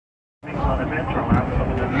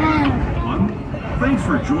Thanks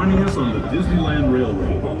for joining us on the Disneyland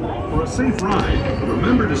Railroad. For a safe ride,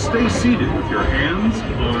 remember to stay seated with your hands,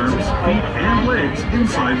 arms, feet, and legs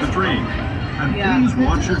inside the train. And please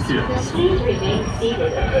watch your kids.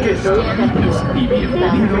 Guests y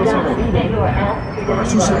bienvenidos a bordo. Para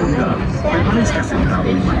su seguridad, permanezca sentado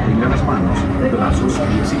y mantenga las manos, brazos,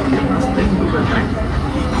 pies y piernas dentro del tren.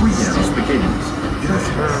 Y cuide a los pequeños.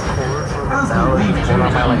 Gracias. As we leave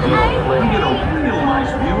Toontown, we get a real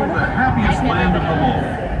nice view of the happiest land of them all,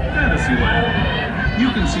 Fantasyland. You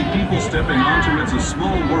can see people stepping onto It's a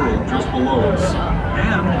Small World just below us.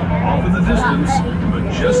 And, off in the distance,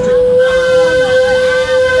 majestic...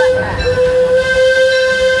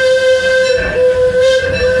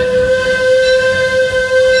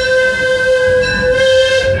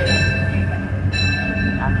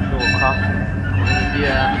 Actual coffee.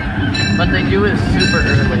 Yeah, but they do it super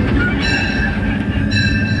early.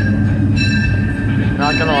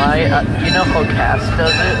 Not gonna lie, you know how Cass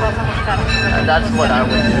does it? That's what I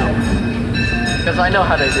would do. Because I know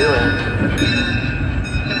how to do it.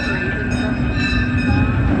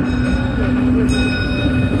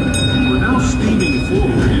 We're now steaming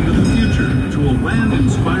forward into the future to a land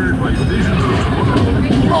inspired by visions of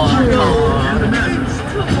tomorrow and imagined.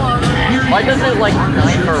 Why does it like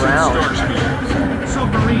knife around?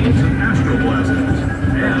 Submarines and astroblasters.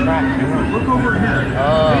 And if we look overhead,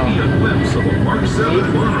 maybe a glimpse of a Mark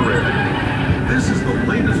 7 monorail. This is the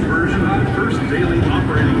latest version of the first daily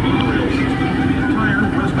operating monorail system in the entire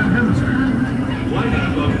Western Hemisphere. Gliding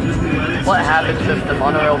above Disneyland. What happens if the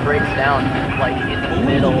monorail breaks down, like in the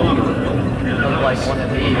middle of like one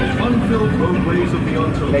of these? Fun-filled roadways of the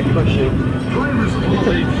Ontario. They push it. Drivers of all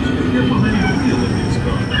ages can get behind the wheel of these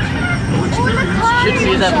cars. Should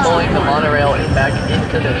see them pulling the monorail back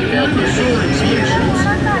into the shed here this year.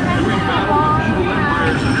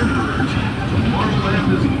 Tomorrowland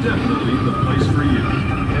is definitely the place for you.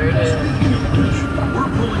 There it is.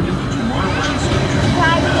 We're pulling into Tomorrowland Station.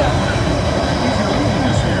 If you're leaving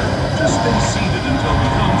us here, just stay seated until we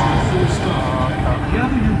come to a full stop.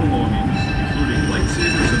 Gather your belongings, including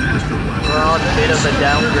lightsabers and astroblasters. We're on a bit of a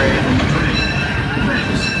downgrade.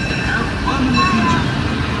 Thanks. Have fun in the future.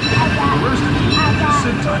 For the rest of you,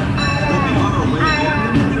 sit tight. We'll be on our way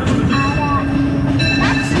again in just a minute.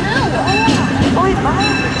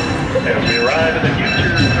 As we arrive at the future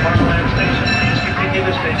Tomorrowland Station, please continue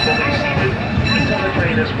to stay fully seated until the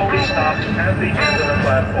train is fully stopped at the end of the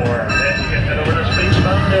platform. Then you can head over to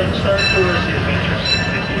Spacebound and start tours the adventures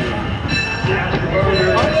continue.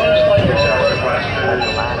 First, like yourself, blasters.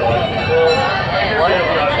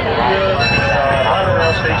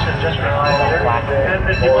 Monorail station just behind here. And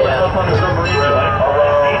if you want to hop on a submarine, you like to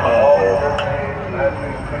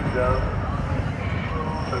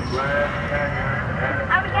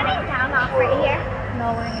Are we getting down off right here? No,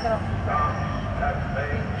 we're gonna go.